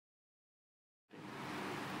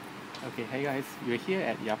Okay, hey guys, we're here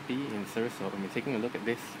at Yappe in Sarasota and we're taking a look at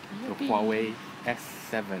this, the Yappe. Huawei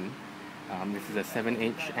S7. This is a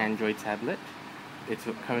 7-inch Android tablet. It's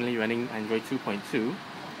currently running Android 2.2,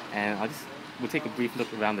 and we'll take a brief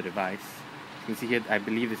look around the device. You can see here, I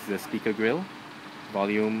believe this is a speaker grill,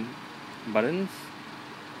 volume buttons.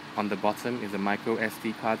 On the bottom is a micro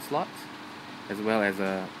SD card slot, as well as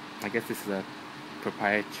I guess this is a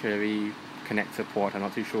proprietary connector port. I'm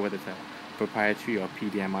not too sure whether it's a proprietary or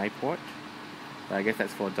PDMI port, but I guess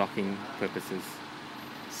that's for docking purposes.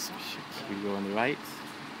 We go on the right,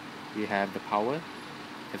 we have the power,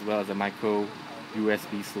 as well as a micro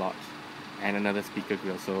USB slot and another speaker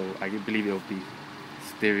grill, so I believe it will be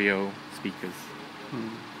stereo speakers.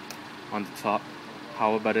 On the top,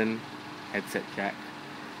 power button, headset jack.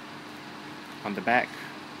 On the back,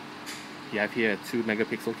 you have here a 2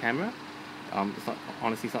 megapixel camera.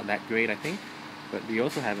 Honestly, it's not that great, I think, but we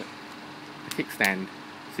also have a kickstand,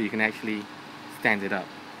 so you can actually stand it up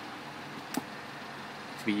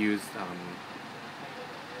to be used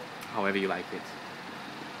however you like it.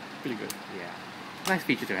 Pretty good. Yeah, nice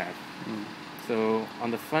feature to have. So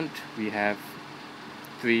on the front we have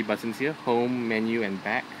 3 buttons here: home, menu, and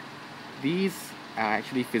back. These are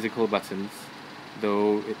actually physical buttons,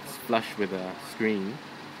 though it's flush with a screen,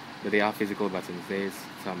 but they are physical buttons. There's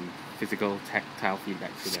some physical tactile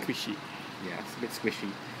feedback to them. Squishy. Yeah, it's a bit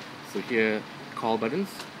squishy. So here, call buttons,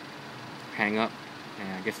 hang up, and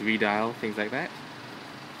I guess redial, things like that.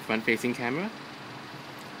 Front facing camera.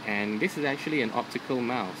 And this is actually an optical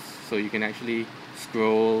mouse, so you can actually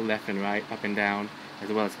scroll left and right, up and down, as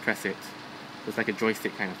well as press it. So it's like a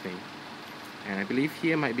joystick kind of thing. And I believe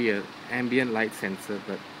here might be an ambient light sensor,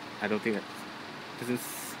 but I don't think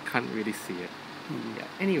can't really see it. Yeah.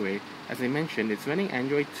 Anyway, as I mentioned, it's running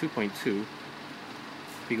Android 2.2.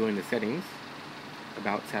 If we go into settings,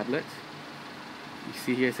 about tablet, you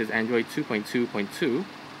see here it says Android 2.2.2,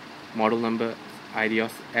 model number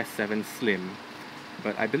IDEOS S7 Slim,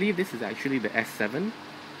 but I believe this is actually the S7,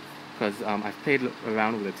 because I've played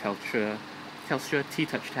around with a Telstra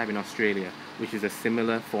T-Touch tab in Australia, which is a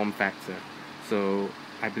similar form factor. So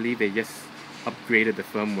I believe they just upgraded the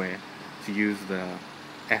firmware to use the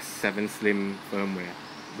S7 Slim firmware,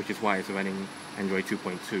 which is why it's running Android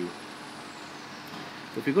 2.2. So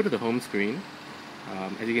if we go to the home screen,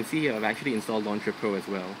 as you can see here, I've actually installed Launcher Pro as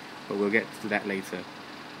well, but we'll get to that later.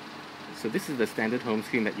 So this is the standard home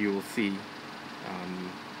screen that you will see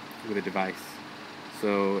with the device.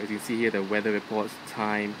 So as you can see here, the weather reports,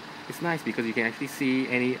 time. It's nice because you can actually see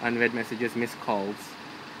any unread messages, missed calls.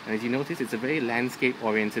 And as you notice, it's a very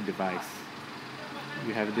landscape-oriented device.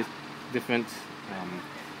 You have different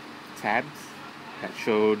tabs that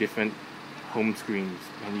show different home screens,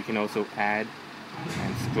 and you can also add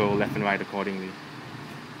and scroll left and right accordingly.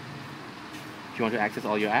 If you want to access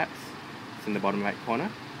all your apps, it's in the bottom right corner.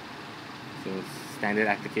 So standard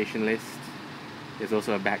application list. There's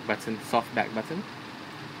also a back button, soft back button.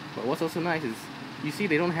 But what's also nice is, you see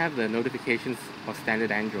they don't have the notifications of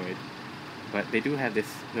standard Android, but they do have this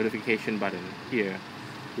notification button here,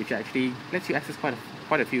 which actually lets you access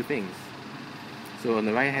quite a few things. So on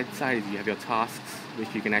the right hand side, you have your tasks,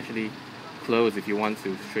 which you can actually close if you want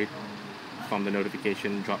to, straight from the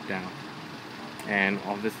notification drop down. And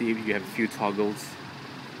obviously you have a few toggles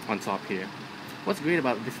on top here. What's great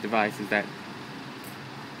about this device is that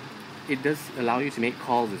it does allow you to make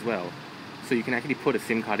calls as well. So you can actually put a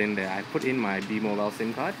SIM card in there. I put in my B-Mobile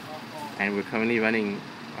SIM card, and we're currently running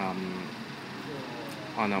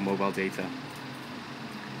on our mobile data.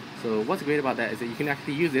 So what's great about that is that you can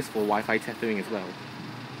actually use this for Wi-Fi tethering as well.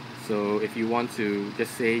 So if you want to,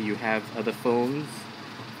 just say you have other phones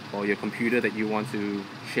or your computer that you want to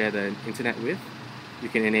share the internet with, you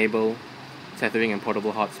can enable tethering and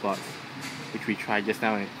portable hotspots, which we tried just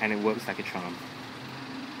now, and it works like a charm.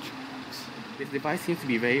 This device seems to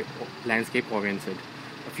be very landscape oriented.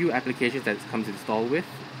 A few applications that it comes installed with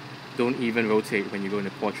don't even rotate when you go into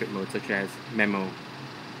portrait mode, such as Memo.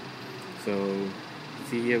 So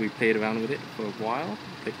see here, we played around with it for a while.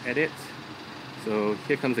 Click edit. So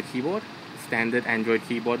here comes the keyboard, standard Android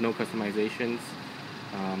keyboard, no customizations,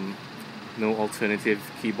 no alternative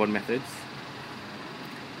keyboard methods.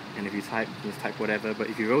 And if you type, you just type whatever, but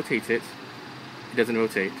if you rotate it, it doesn't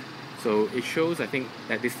rotate. So it shows, I think,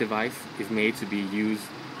 that this device is made to be used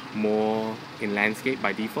more in landscape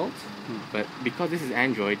by default, but because this is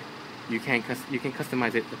Android, you can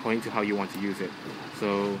customize it according to how you want to use it.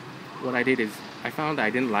 So what I did is, I found that I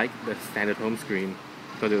didn't like the standard home screen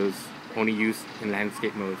because it was only used in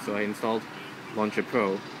landscape mode, so I installed Launcher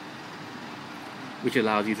Pro, which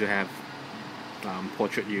allows you to have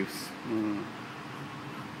portrait use.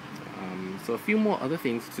 So a few more other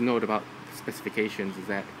things to note about specifications is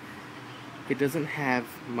that it doesn't have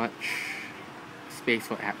much space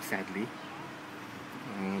for apps, sadly.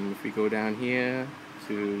 If we go down here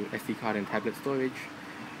to SD card and tablet storage,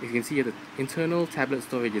 you can see the internal tablet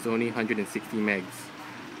storage is only 160 megs.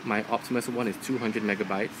 My Optimus one is 200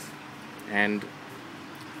 megabytes, and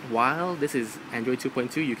while this is Android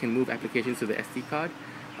 2.2, you can move applications to the SD card.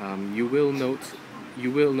 You will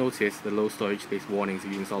notice the low storage space warnings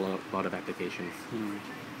if you install a lot of applications.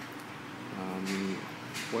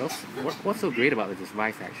 What's so great about this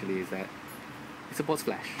device actually is that it supports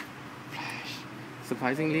Flash.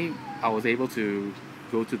 Surprisingly, I was able to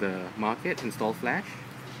go to the market, install Flash,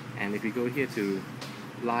 and if you go here to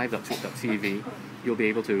live.twitch.tv, you'll be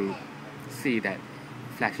able to see that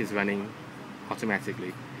Flash is running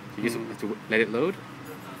automatically. You just have to let it load.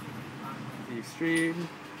 You stream.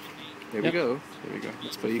 There we go. There we go.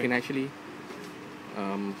 So you can actually,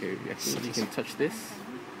 okay, you can touch this.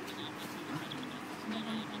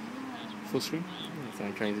 Full screen? That's what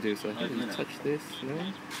I'm trying to do. So you touch this. No.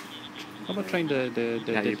 How about trying the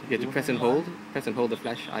you have to press and hold the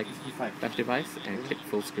flash device and click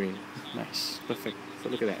full screen. Nice, perfect. So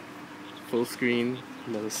look at that, full screen,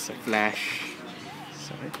 flash.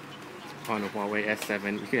 Sorry. On a Huawei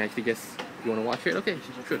S7. You can actually just, you want to watch it? Okay,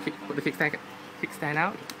 sure. Put the kickstand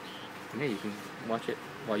out, and then you can watch it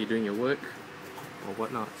while you're doing your work or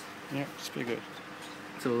whatnot. Yeah, it's pretty good.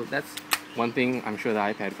 So that's one thing I'm sure the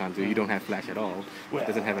iPad can't do. You don't have flash at all. It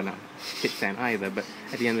doesn't have a kickstand either. But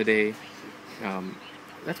at the end of the day,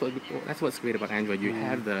 that's what's great about Android. You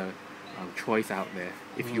have the choice out there.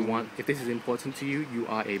 If you want, if this is important to you, you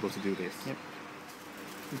are able to do this. Yep.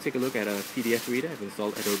 You take a look at a PDF reader. I've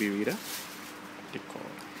installed Adobe Reader.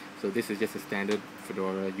 So this is just a standard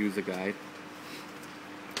Fedora user guide.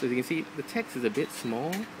 So as you can see, the text is a bit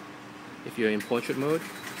small if you're in portrait mode.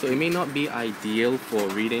 So it may not be ideal for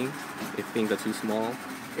reading if things are too small.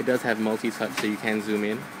 It does have multi-touch, so you can zoom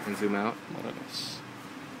in and zoom out.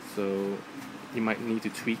 So you might need to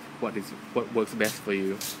tweak what works best for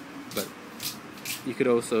you. But you could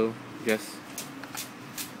also just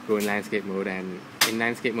go in landscape mode, and in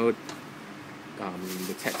landscape mode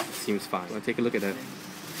the text seems fine. I'll take a look at the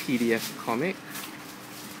PDF comic.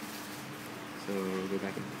 So go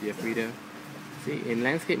back to the PDF reader. See, in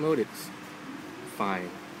landscape mode it's fine.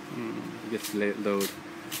 Just let it load.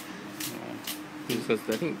 Because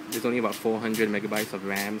I think there's only about 400 megabytes of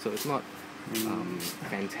RAM, so it's not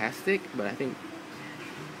fantastic, but I think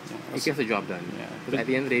it gets the job done. But at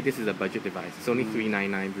the end of the day, this is a budget device. It's only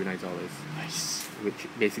 $399 Brunei dollars. Nice. Which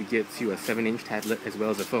basically gets you a 7-inch tablet as well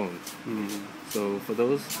as a phone. So for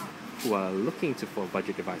those who are looking for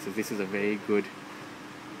budget devices, this is a very good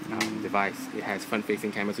device. It has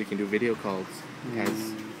front-facing cameras, so you can do video calls. It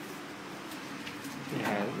has,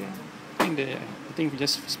 I think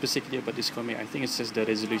just specifically about this comic, I think it's just the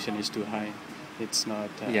resolution is too high. It's not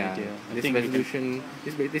ideal. This resolution,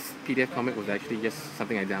 this PDF comic was actually just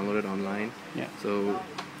something I downloaded online. So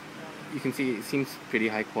you can see it seems pretty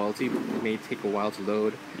high quality. It may take a while to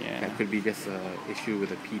load. That could be just an issue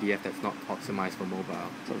with a PDF that's not optimized for mobile.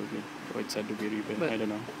 Probably. Or it's had to be rebuilt. I don't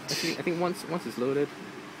know. I think once it's loaded,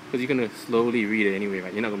 because you're gonna slowly read it anyway,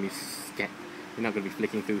 right? You're not gonna be you're not gonna be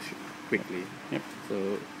flicking through quickly.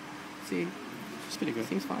 So see, it's pretty good.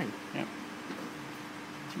 Seems fine.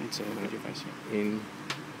 It's a good device.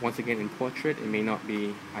 Once again, in portrait, it may not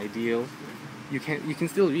be ideal. You can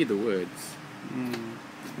still read the words.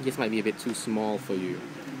 It just might be a bit too small for you,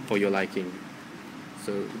 for your liking.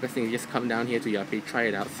 So the best thing is just come down here to Yappe, try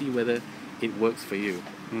it out, see whether it works for you.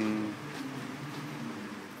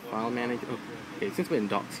 File manager. Okay, since we're in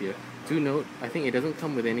docs here, do note, I think it doesn't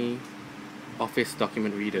come with any Office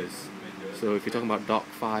document readers. So if you're talking about doc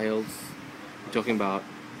files, you're talking about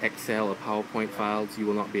Excel or PowerPoint files, you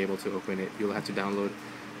will not be able to open it. You'll have to download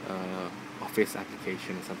Office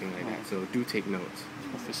application or something like that. So do take note.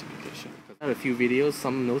 Office application. I have a few videos.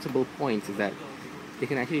 Some notable points is that it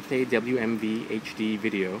can actually play WMV HD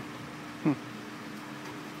video.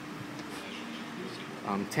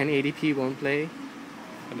 1080p won't play.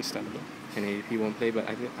 Understandable. 1080p won't play, but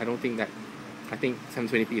I don't think that. I think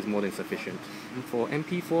 720p is more than sufficient. For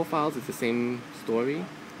MP4 files, it's the same story.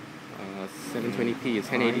 720p is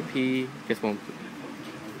 1080p, just won't.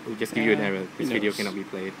 Will just give you an error. This video cannot be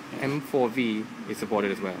played. M4V is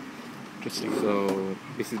supported as well. Interesting. So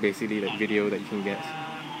this is basically the video that you can get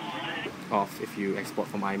off if you export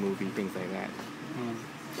from iMovie, things like that.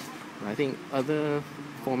 I think other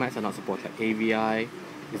formats are not supported. Like AVI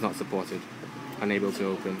is not supported, unable to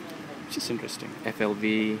open. Which is interesting.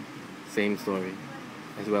 FLV, same story,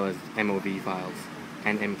 as well as MOV files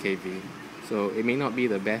and MKV. So it may not be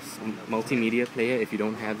the best multimedia player if you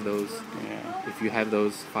don't have those, Yeah. if you have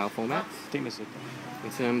those file formats. I think that's it.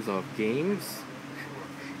 In terms of games,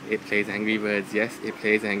 it plays Angry Birds. Yes, it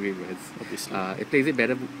plays Angry Birds. Obviously. It plays it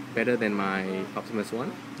better than my Optimus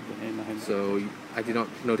One. So I did not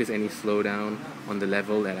notice any slowdown on the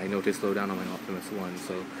level that I noticed slowdown on my Optimus One.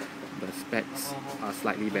 So the specs are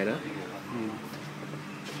slightly better.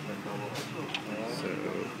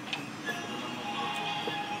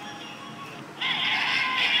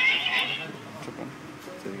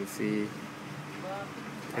 So you can see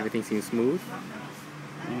everything seems smooth.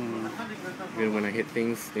 Even when I hit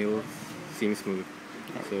things, they will seem smooth.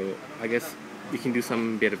 So I guess you can do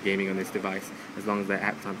some bit of gaming on this device as long as the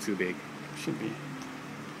apps aren't too big. Should be.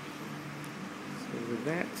 So with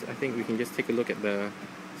that, I think we can just take a look at the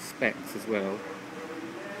specs as well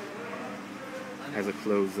as a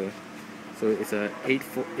closer. So it's a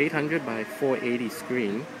 800 by 480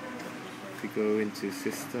 screen. If we go into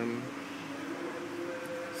system,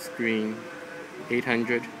 screen,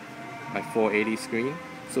 800 by 480 screen.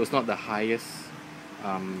 So it's not the highest,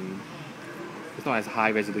 it's not as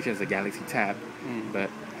high resolution as the Galaxy Tab, but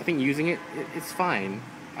I think using it, it's fine.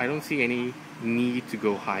 I don't see any need to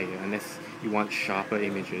go higher unless you want sharper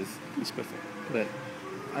images. It's perfect. But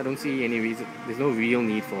I don't see any reason, there's no real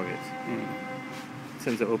need for it.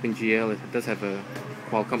 Since the OpenGL, it does have a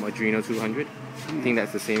Qualcomm Adreno 200. I think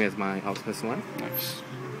that's the same as my Optimus One. Nice.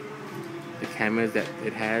 The cameras that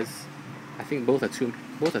it has, I think both are 2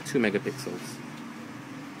 megapixels.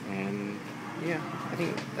 And yeah, I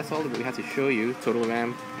think that's all that we have to show you. Total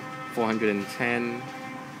RAM 410,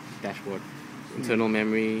 dashboard. Internal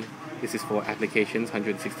memory, this is for applications,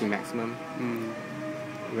 160 maximum.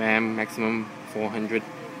 RAM maximum 400,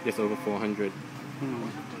 just over 400.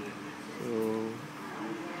 So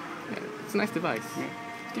yeah, it's a nice device. Yeah.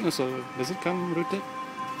 I think also, does it come rooted?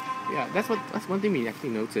 Yeah, that's one thing we actually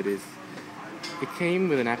noted is it came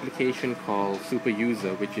with an application called Super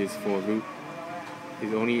User, which is for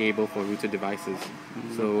is only able for rooted devices.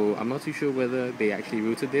 So I'm not too sure whether they actually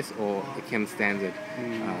rooted this or it came standard.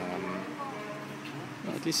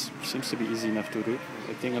 This seems to be easy enough to root.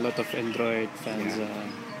 I think a lot of Android fans are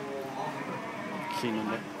keen on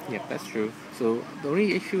that. Yeah, that's true. So the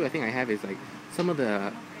only issue I think I have is like some of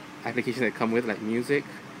the applications that come with, like music.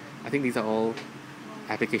 I think these are all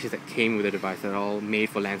applications that came with the device that are all made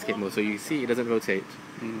for landscape mode. So you see it doesn't rotate.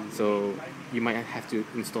 So you might have to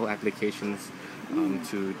install applications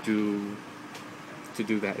to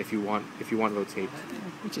do that if you want rotate.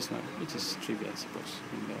 Which is trivial, I suppose.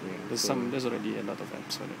 There's already a lot of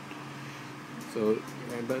apps on it. So,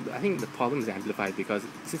 but I think the problem is amplified because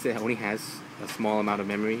since it only has a small amount of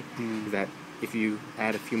memory, is that if you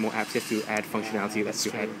add a few more apps just to add functionality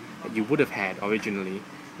that you would have had originally,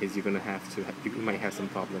 is you're gonna have to you might have some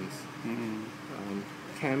problems.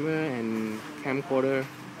 Camera and camcorder,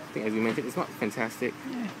 I think as you mentioned, it's not fantastic.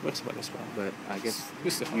 Yeah, works about as well. But I guess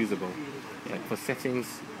it's usable. Yeah. Like for settings,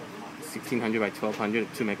 1600 by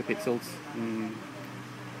 1200, 2 megapixels.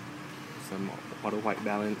 Some auto white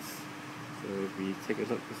balance. So if we take a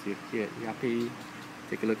look, see here at Yappe,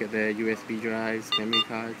 take a look at their USB drives, memory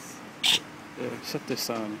cards. The shutter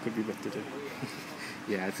sound could be better too.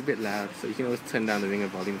 Yeah, it's a bit loud, so you can always turn down the ringer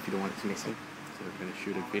volume if you don't want it to mix it. So we're going to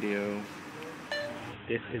shoot a video.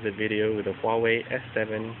 This is a video with the Huawei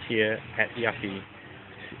S7 here at Yappe.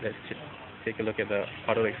 Let's take a look at the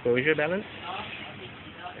auto exposure balance.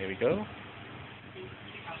 There we go.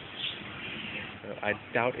 So I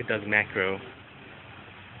doubt it does macro.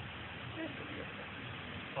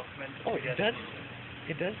 Oh, it does.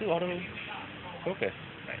 It does do auto focus.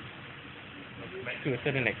 To a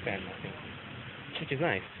certain extent, I think. Which is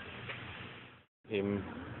nice.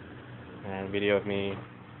 And video of me.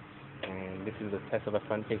 And this is the test of a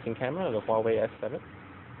front-facing camera, the Huawei S7.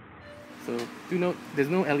 So do note, there's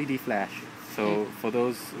no LED flash. So for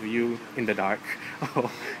those of you in the dark, or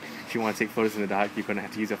if you want to take photos in the dark, you're gonna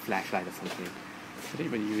have to use a flashlight or something. I don't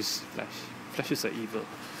even use flash. Flashes are evil.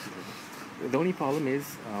 The only problem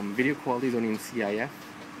is video quality is only in CIF.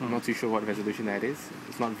 I'm not too sure what resolution that is.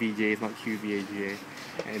 It's not VGA, it's not QVGA,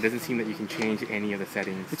 and it doesn't seem that you can change any of the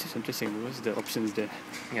settings. Which is interesting because the options there.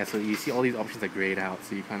 Yeah, so you see all these options are grayed out,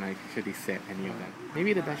 so you can't actually set any of them.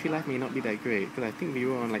 Maybe the battery life may not be that great, because I think we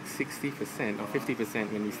were on like 60% or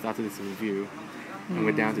 50% when we started this review, and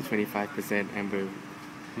we're down to 25%, and we're...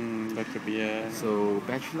 that could be a... So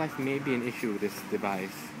battery life may be an issue with this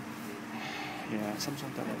device. Yeah,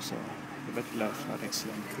 Samsung Tab also. The battery life not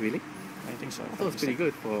excellent. Really? I think so. I thought it's pretty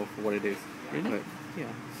good for what it is. Really? But yeah,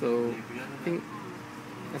 so I think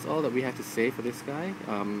that's all that we have to say for this guy.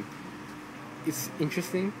 It's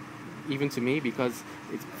interesting. even to me, because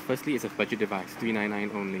firstly it's a budget device,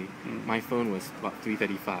 $399 only. My phone was about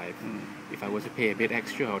 $335. If I was to pay a bit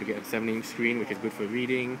extra, I would get a 7-inch screen, which is good for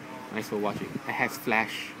reading, nice for watching. It has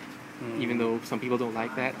flash. Even though some people don't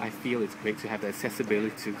like that, I feel it's great to have the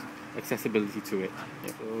accessibility to it.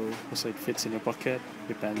 Yep. So Also, it fits in your pocket.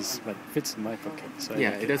 Depends, but it fits in my pocket. So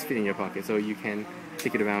yeah, it does fit in your pocket, so you can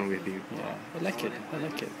take it around with you. Yeah, I like it. I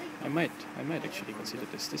like it. I might actually consider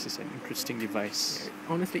this. This is an interesting device.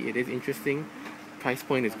 Honestly, it is interesting. Price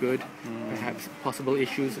point is good. Perhaps possible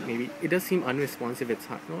issues, maybe it does seem unresponsive at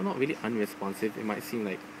times. No, not really unresponsive. It might seem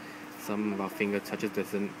like some of our finger touches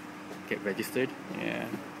doesn't get registered. Yeah.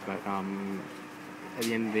 But at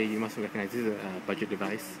the end of the day, you must recognize this is a budget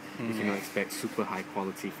device. You cannot expect super high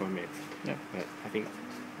quality from it. Yeah. But I think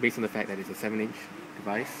based on the fact that it's a 7-inch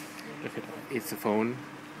device, it's a phone.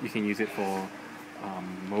 You can use it for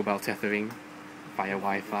mobile tethering via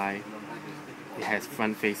Wi-Fi. It has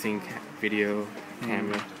front-facing video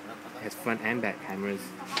camera. It has front and back cameras.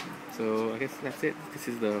 So I guess that's it. This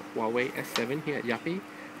is the Huawei S7 here at Yappe.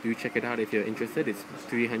 Do check it out if you're interested. It's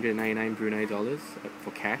 $399 Brunei dollars for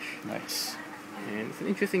cash. Nice. And it's an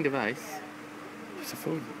interesting device. It's a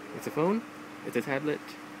phone. It's a phone. It's a tablet.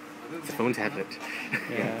 It's a phone tablet.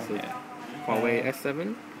 Yeah. So Yeah. Huawei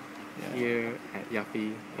S7 Yeah. here at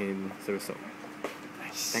Yappe in Surusok.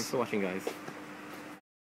 Nice. Thanks for watching, guys.